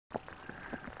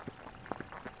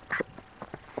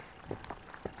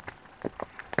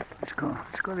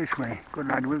Let's go this way. Good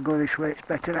lad, we'll go this way, it's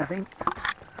better I think.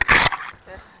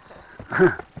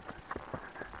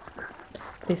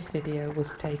 This video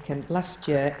was taken last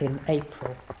year in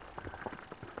April.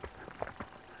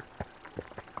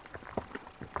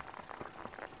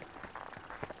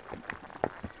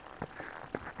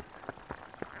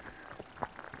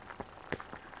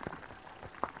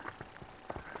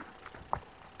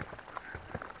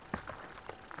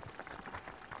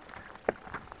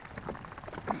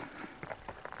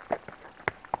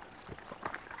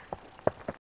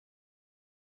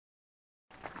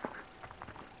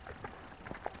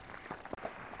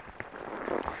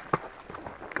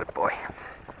 Good boy.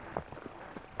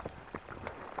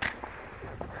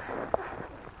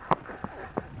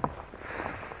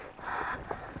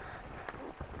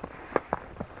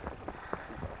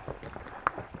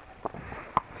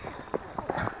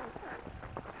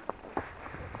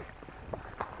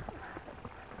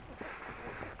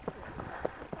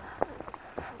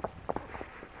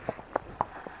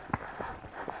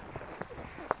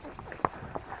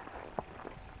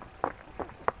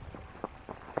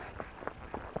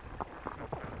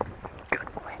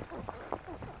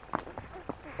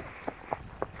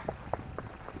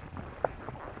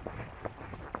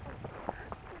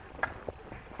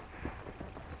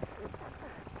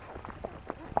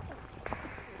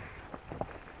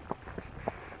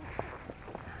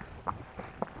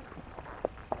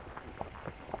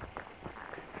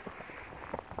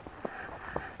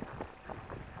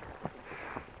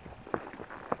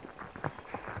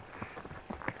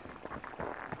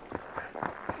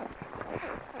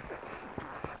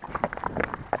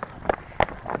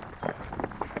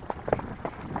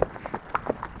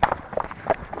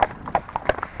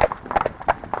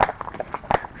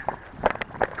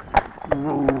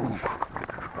 Whoa.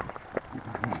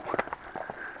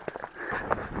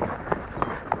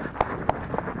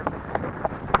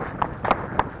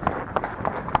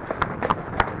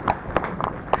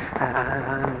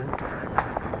 And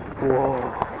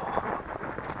whoa.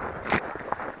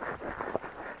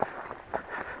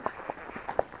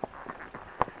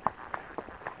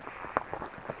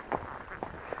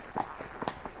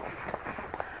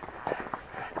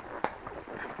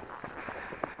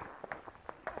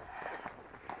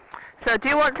 So do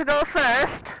you want to go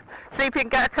first? See if you can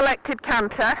get a collected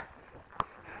canter.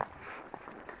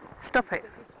 Stop it.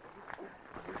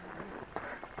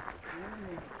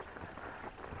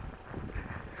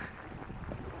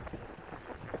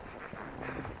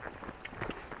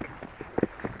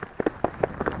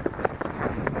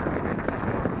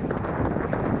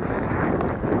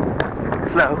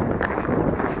 Slow.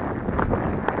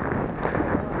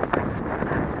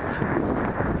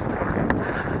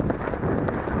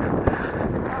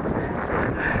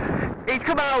 He's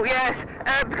come out, yes,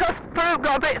 because Fruit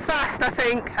got a bit fast, I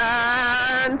think,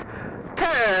 and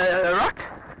trot,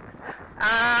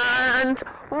 and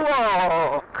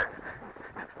walk.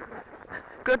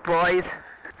 Good boys.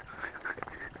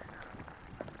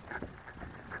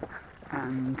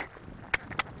 And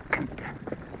canter.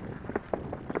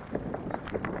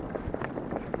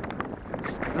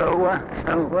 Slower,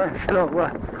 slower, slower,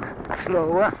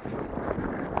 slower,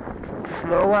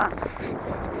 slower.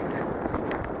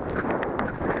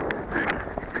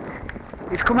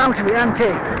 He's come out of it, hasn't he?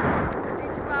 He's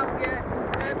come out,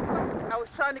 yeah. I was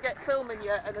trying to get filming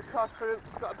you, and of course Farouk's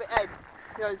got a bit edge.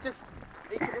 You know, just,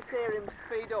 you can just hear him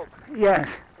speed up. Yes.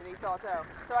 And he thought, oh,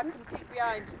 so I can keep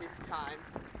behind you this time,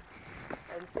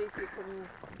 and see if you can,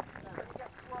 when you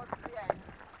get towards the end,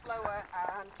 slower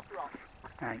and trot.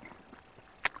 Right.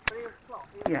 But he'll slot,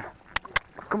 Yeah.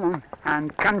 Come on.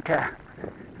 And canter.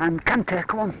 And canter,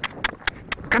 come on.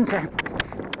 Canter.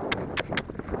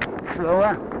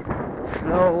 Slower.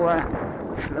 Slower.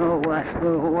 Slower.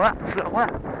 Slower. Slower.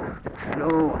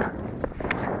 Slower.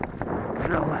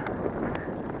 Slower.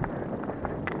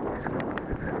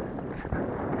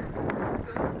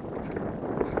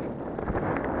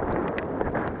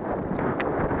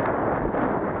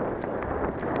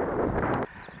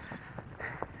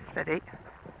 Steady.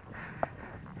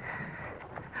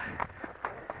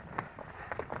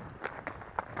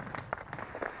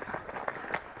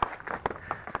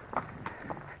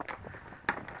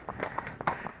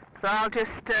 So I'll just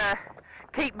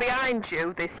keep behind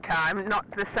you this time,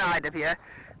 not to the side of you.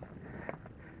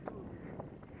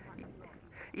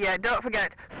 Yeah, don't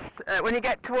forget, when you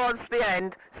get towards the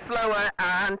end, slower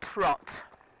and trot.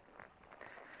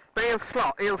 But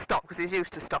he'll stop because he's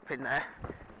used to stopping there.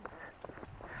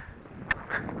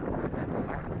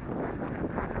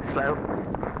 Slow.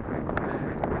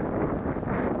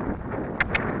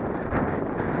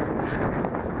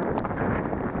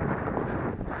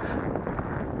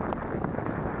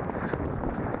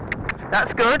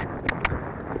 That's good.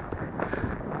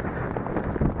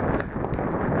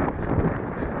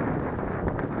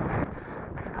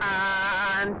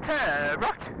 And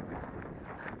trot.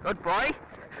 Good boy.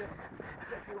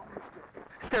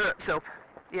 Stirrups up.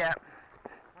 Yeah.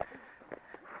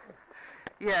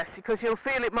 Yes, because you'll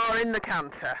feel it more in the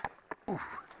canter. Oof.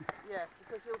 Yes,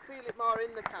 because you'll feel it more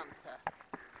in the canter.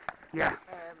 Yeah.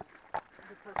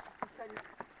 Because you tend,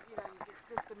 it's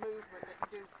just the movement that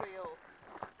you do feel.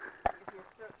 If your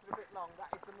stirrups are a bit long, that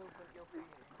is the movement you'll feel,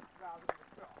 rather than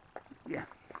the trot. Yeah.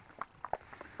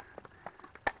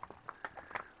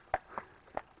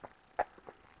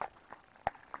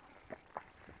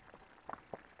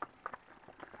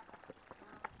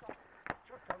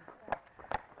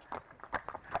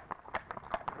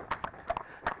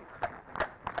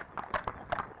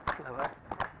 Slower.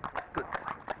 Good.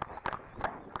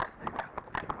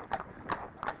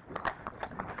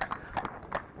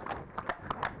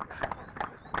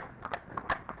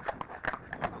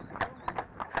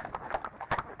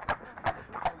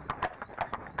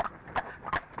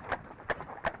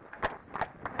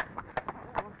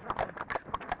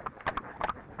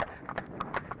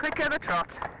 Quicker the trot.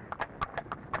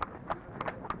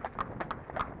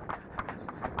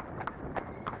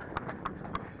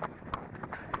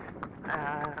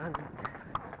 And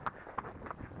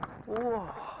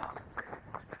walk.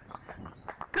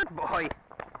 Good boy.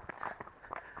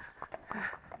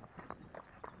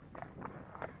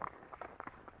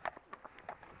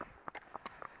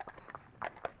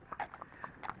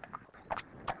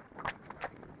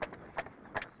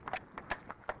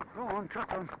 Go on,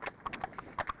 trot on.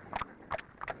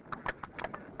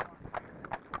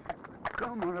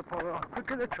 Come on, Apollo.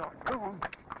 Quicker the trot. Go on.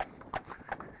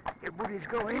 Everybody's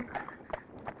going.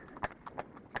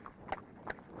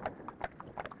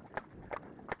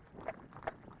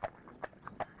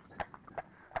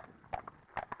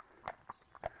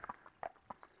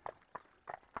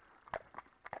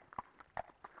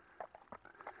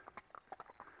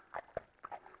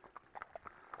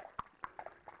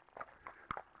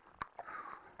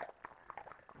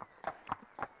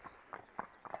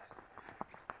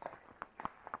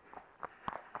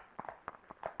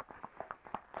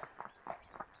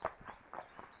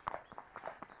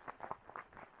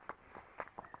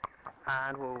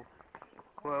 And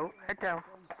whoa, head down.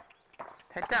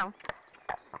 Head down.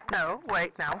 No,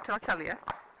 wait now, till I tell you.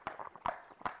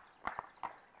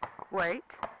 Wait,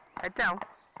 head down.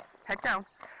 Head down.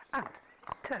 And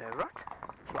turn right.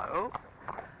 Slow.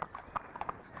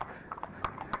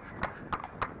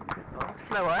 Oh,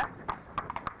 slower.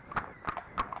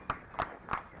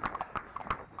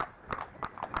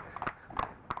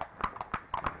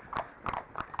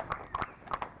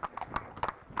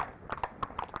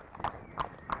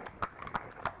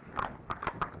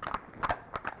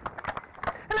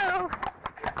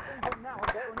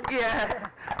 Yeah.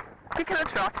 Quicker the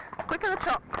trot. Quicker the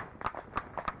trot.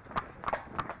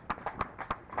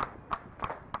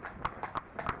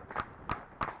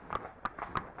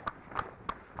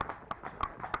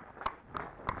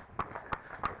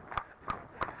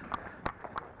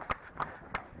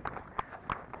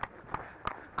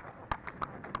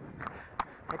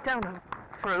 Head down now,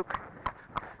 Farouk.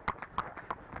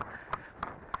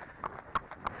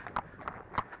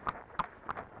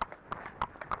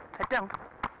 Head down.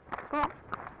 Go on.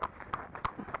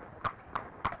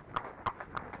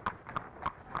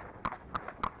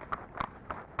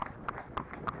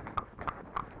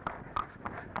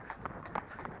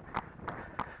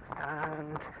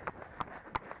 And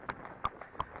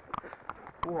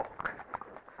walk.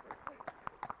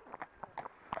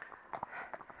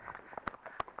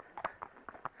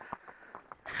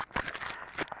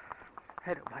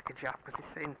 Head up like a jack because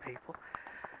he's seeing people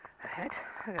ahead.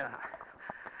 Look at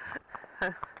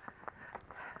that.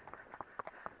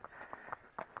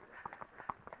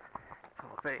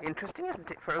 Oh, very interesting, isn't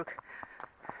it, Farouk?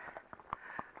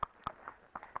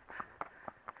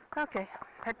 Okay,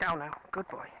 head down now. Good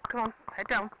boy. Come on, head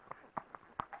down.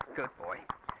 Good boy.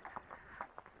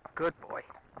 Good boy.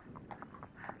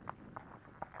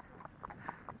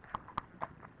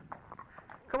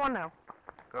 Come on now.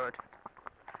 Good.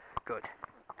 Good.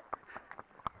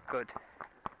 Good.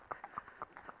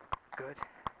 Good.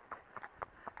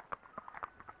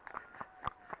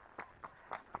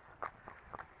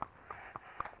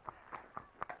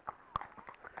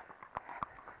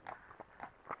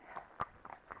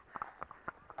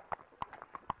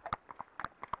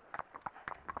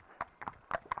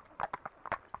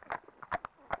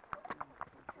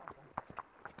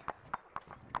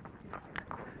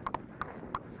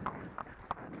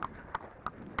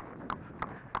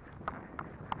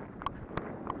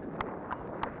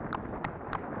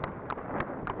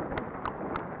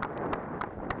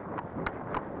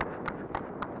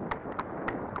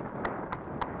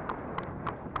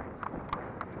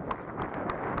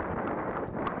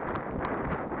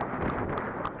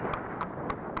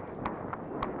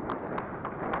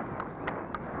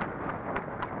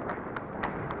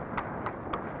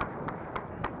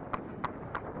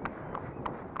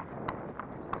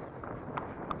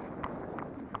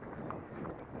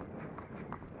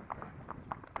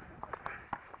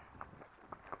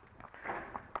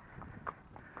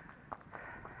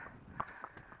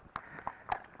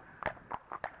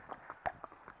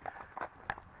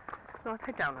 Go on,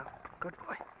 head down now. Good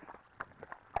boy.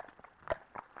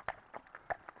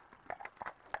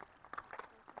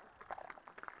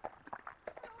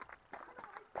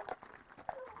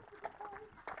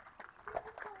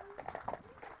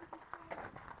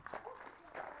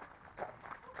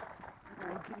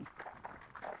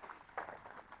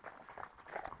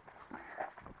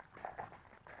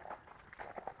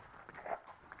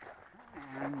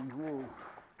 And whoa,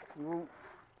 whoa,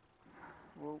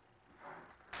 whoa.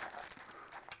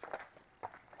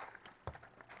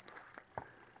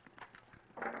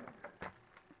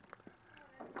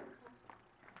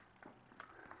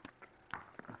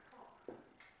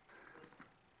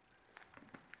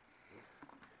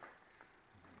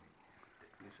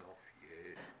 This off,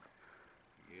 yes.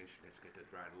 Yes, let's get the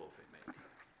bridle off it, mate.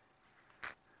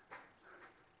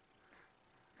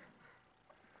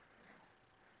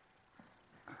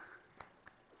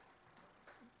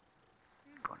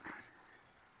 Go on.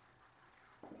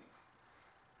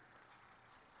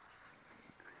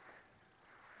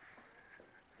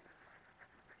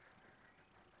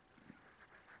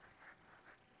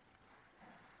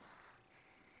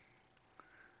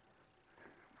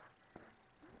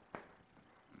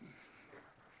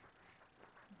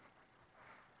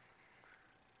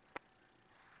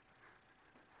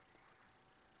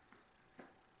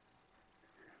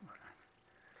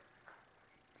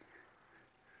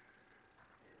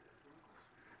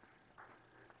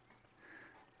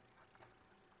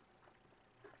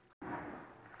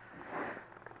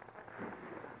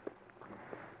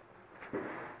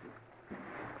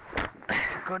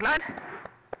 Good lad.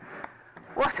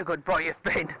 What a good boy you've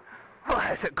been.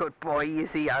 What a good boy. Yes,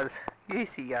 he has. Yes,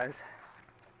 he has.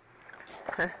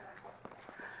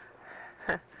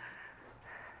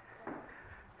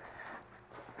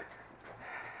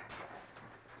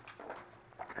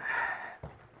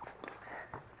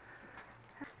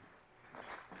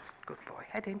 Good boy.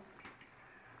 Head in.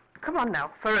 Come on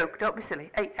now. Farouk, don't be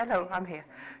silly. Hey, hello, I'm here.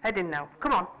 Head in now.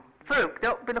 Come on. Farouk,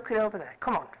 don't be looking over there.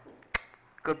 Come on.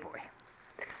 Good boy.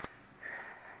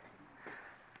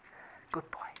 Good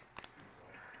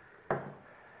boy.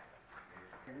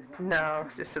 No,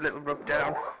 just a little rub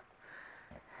down.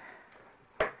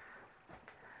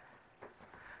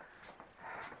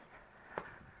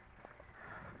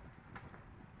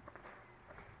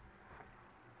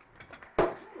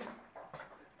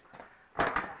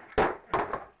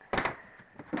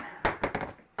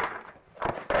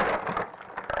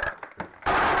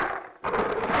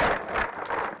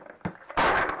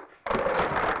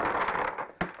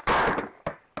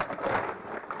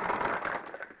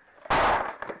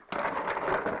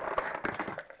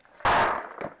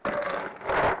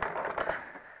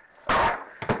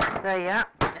 There you are.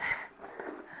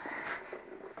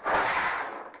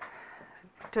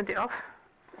 Turned it off?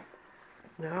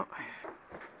 No.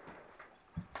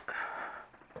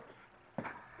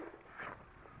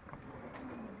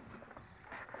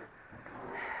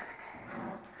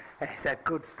 It's a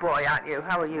good boy, aren't you?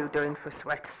 How are you doing for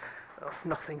sweat? Oh,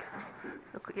 nothing.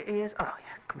 Look at your ears. Oh,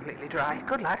 yeah, completely dry.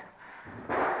 Good lad.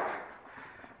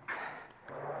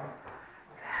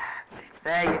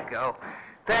 There you go.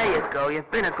 There you go. You've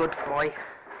been a good boy.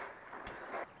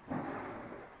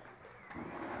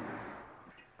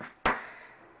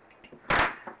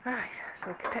 Right, so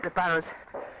we can take the barrows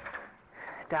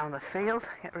down the field,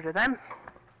 get rid of them.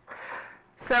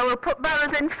 So we'll put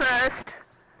barrows in first.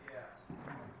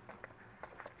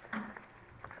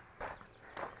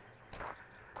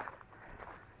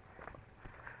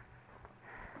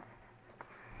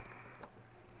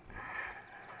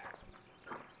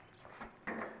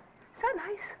 Is that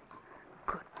nice?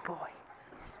 Good boy.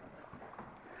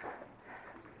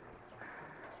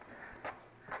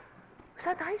 Is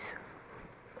that nice?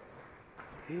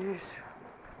 Yes.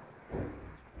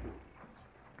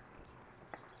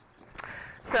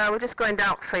 So we're just going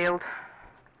downfield.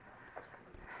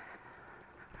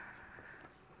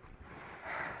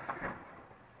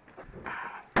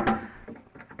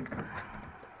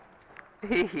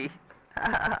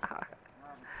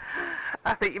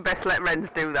 I think you best let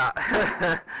Renz do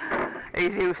that.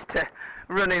 He's used to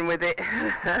running with it.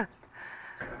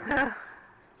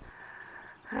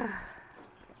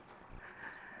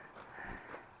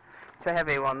 It's a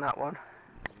heavy one, that one.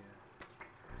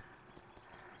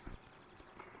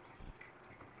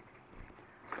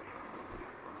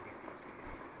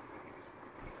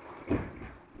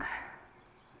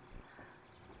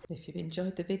 If you've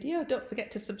enjoyed the video, don't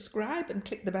forget to subscribe and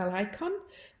click the bell icon.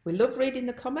 We love reading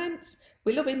the comments,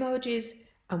 we love emojis,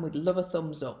 and we'd love a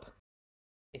thumbs up.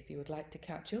 If you would like to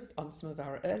catch up on some of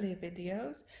our earlier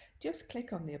videos, just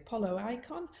click on the Apollo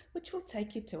icon, which will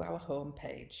take you to our home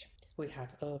page. We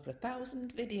have over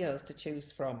 1,000 videos to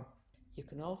choose from. You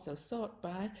can also sort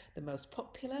by the most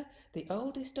popular, the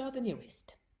oldest or the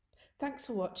newest. Thanks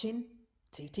for watching.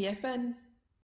 TTFN.